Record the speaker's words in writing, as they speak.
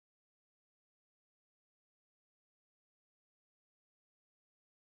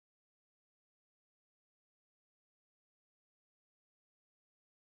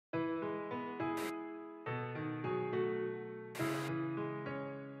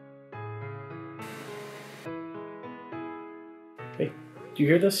Hey, do you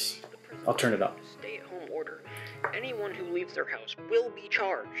hear this? I'll turn it up. Stay-at-home order. Anyone who leaves their house will be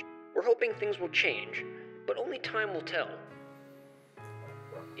charged. We're hoping things will change, but only time will tell.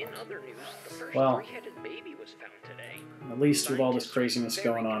 In other news, the first three-headed baby was found today. At least with all this craziness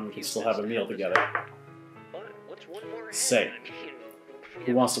going on, we can still have a meal together. But what's one more ahead? Say,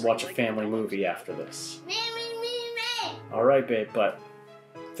 who wants to watch a family movie after this? Alright, babe, but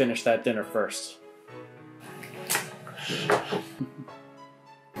finish that dinner first.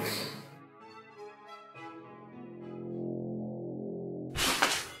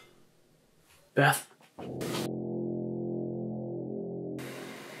 Beth?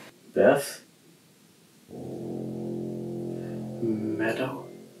 Beth? Meadow?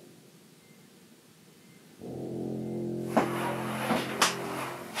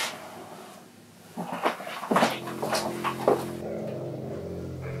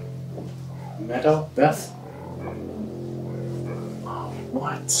 Meadow? Beth? Oh,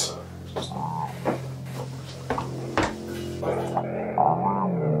 what?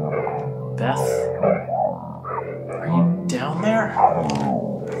 Beth? Are you down there?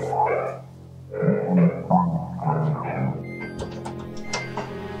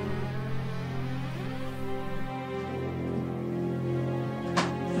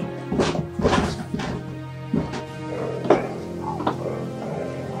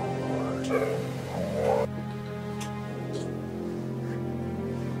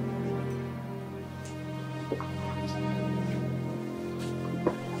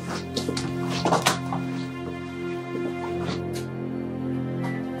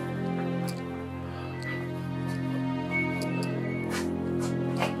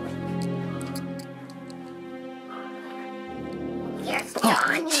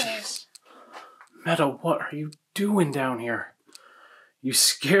 Meadow, what are you doing down here? You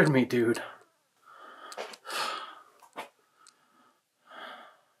scared me, dude.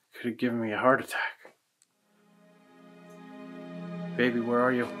 Could have given me a heart attack. Baby, where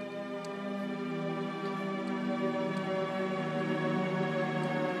are you?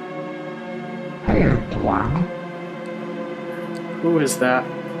 Who is that?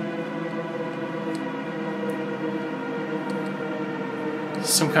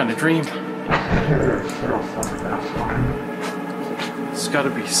 Some kind of dream. It's gotta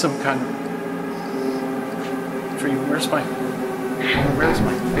be some kind of dream. Where's my family?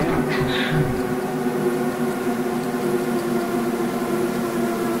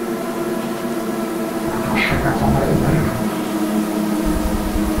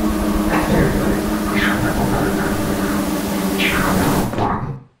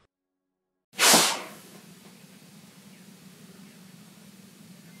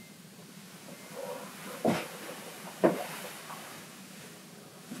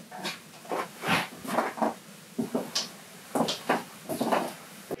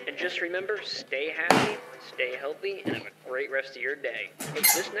 Just remember, stay happy, stay healthy, and have a great rest of your day. Hey,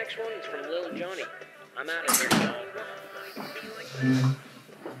 this next one is from Lil Johnny. I'm out of here, y'all.